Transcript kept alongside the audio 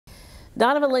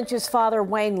Donovon Lynch's father,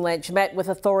 Wayne Lynch, met with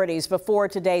authorities before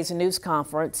today's news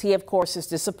conference. He, of course, is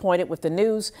disappointed with the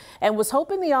news and was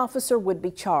hoping the officer would be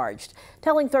charged.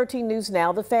 Telling 13 News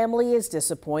Now the family is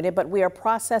disappointed, but we are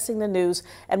processing the news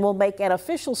and will make an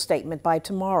official statement by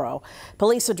tomorrow.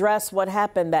 Police addressed what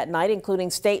happened that night,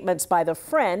 including statements by the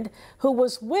friend who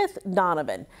was with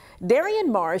Donovon. Darian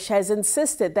Marsh has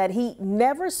insisted that he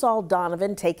never saw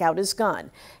Donovon take out his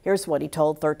gun. Here's what he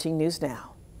told 13 News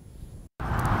Now.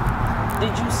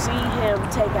 Did you see him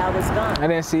take out his gun? I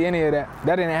didn't see any of that.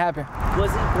 That didn't happen. Was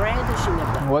he brandishing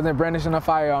a gun? Wasn't brandishing a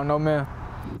firearm, no ma'am.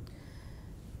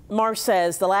 Marsh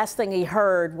says the last thing he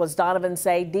heard was Donovon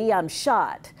say, "D, I'm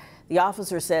shot." The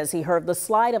officer says he heard the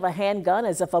slide of a handgun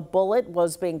as if a bullet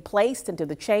was being placed into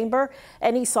the chamber,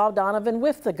 and he saw Donovon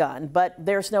with the gun, but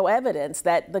there's no evidence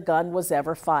that the gun was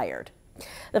ever fired.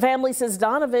 The family says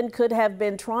Donovon could have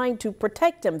been trying to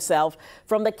protect himself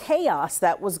from the chaos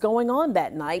that was going on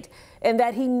that night, and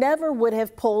that he never would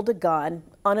have pulled a gun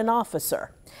on an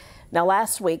officer. Now,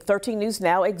 last week, 13 News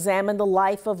Now examined the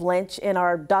life of Lynch in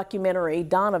our documentary,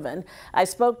 Donovon. I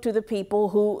spoke to the people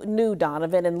who knew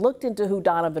Donovon and looked into who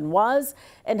Donovon was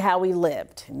and how he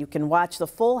lived. And you can watch the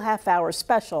full half-hour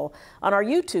special on our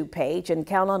YouTube page and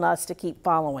count on us to keep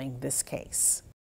following this case.